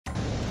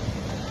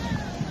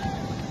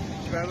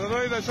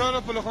برای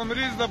دشار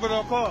پلخمریز در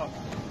براقا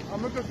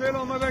اما تو فعل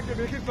آمده که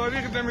بخی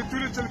تاریخ دمی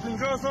طول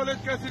 40-50 سالت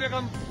کسی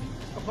رقم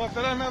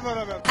خاطره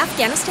نداره.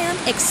 Afghanistan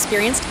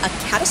experienced a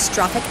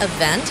catastrophic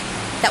event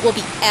that will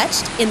be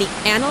etched in the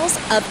annals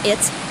of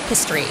its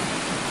history.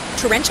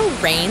 Torrential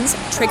rains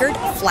triggered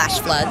flash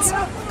floods,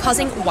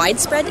 causing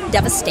widespread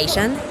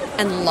devastation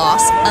and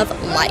loss of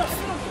life.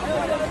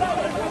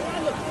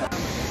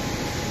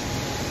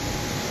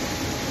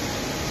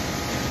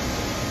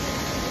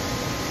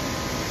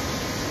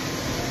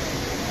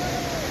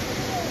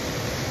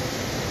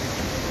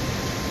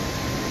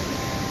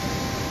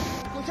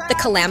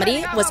 The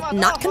calamity was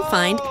not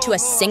confined to a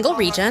single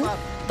region,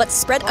 but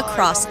spread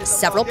across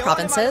several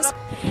provinces,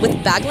 with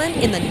Baghlan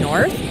in the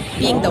north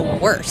being the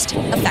worst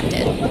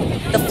affected.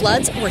 The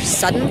floods were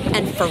sudden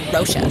and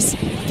ferocious,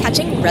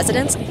 catching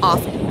residents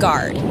off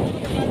guard.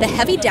 The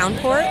heavy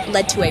downpour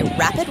led to a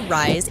rapid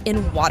rise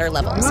in water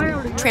levels,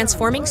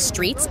 transforming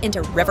streets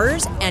into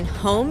rivers and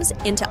homes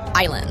into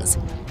islands.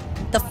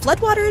 The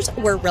floodwaters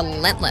were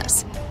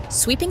relentless,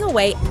 sweeping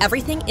away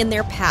everything in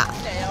their path,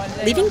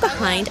 leaving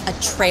behind a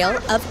trail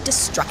of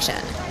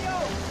destruction.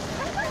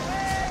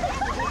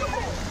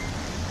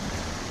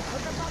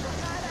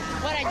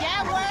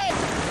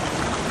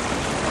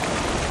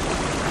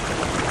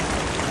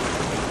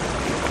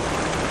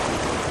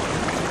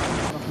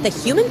 The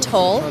human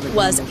toll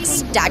was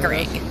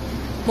staggering.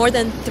 More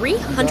than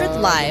 300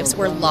 lives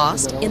were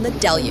lost in the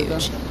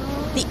deluge.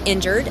 The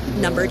injured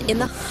numbered in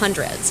the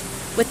hundreds,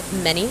 with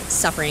many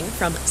suffering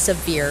from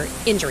severe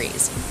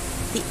injuries.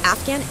 The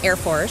Afghan Air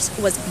Force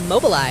was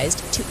mobilized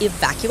to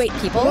evacuate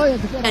people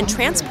and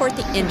transport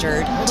the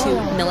injured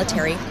to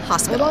military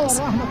hospitals.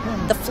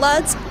 The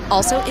floods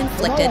also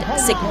inflicted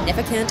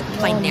significant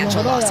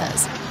financial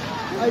losses.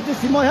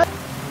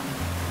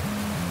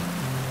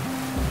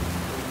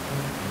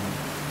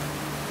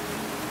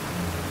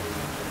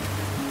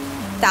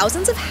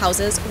 Thousands of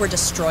houses were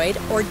destroyed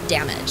or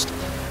damaged,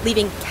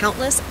 leaving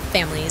countless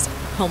families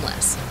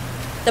homeless.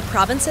 The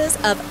provinces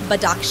of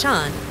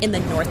Badakhshan in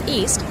the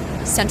northeast,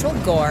 central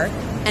Ghor,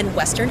 and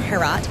western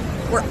Herat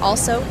were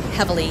also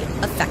heavily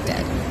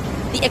affected.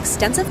 The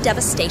extensive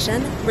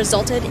devastation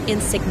resulted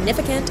in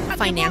significant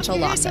financial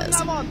losses.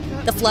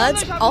 The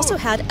floods also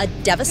had a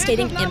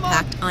devastating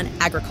impact on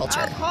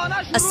agriculture,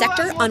 a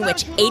sector on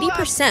which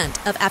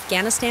 80% of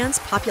Afghanistan's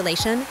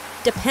population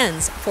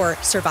depends for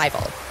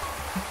survival.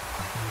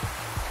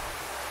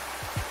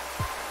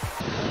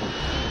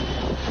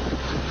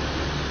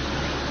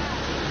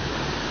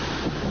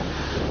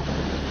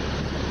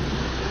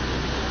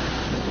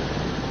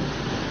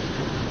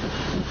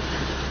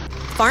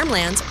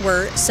 Farmlands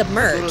were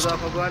submerged,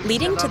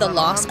 leading to the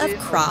loss of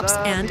crops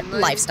and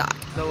livestock.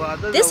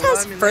 This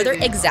has further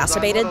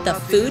exacerbated the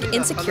food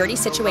insecurity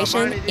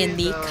situation in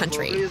the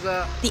country.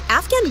 The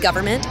Afghan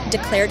government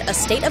declared a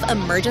state of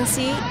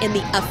emergency in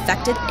the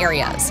affected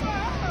areas.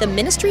 The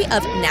Ministry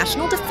of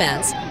National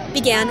Defense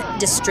began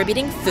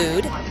distributing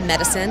food,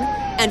 medicine,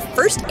 and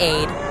first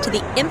aid to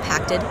the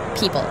impacted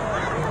people.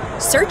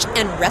 Search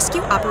and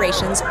rescue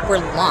operations were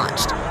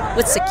launched,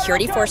 with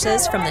security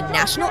forces from the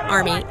National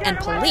Army and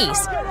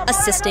police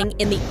assisting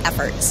in the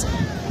efforts.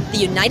 The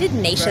United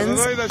Nations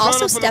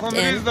also stepped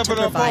in to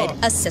provide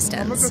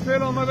assistance.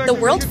 The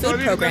World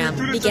Food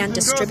Programme began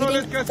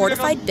distributing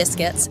fortified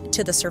biscuits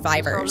to the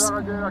survivors.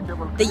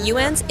 The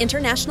UN's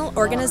International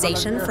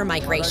Organization for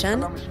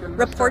Migration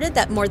reported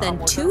that more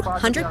than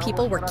 200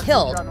 people were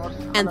killed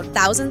and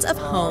thousands of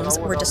homes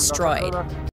were destroyed.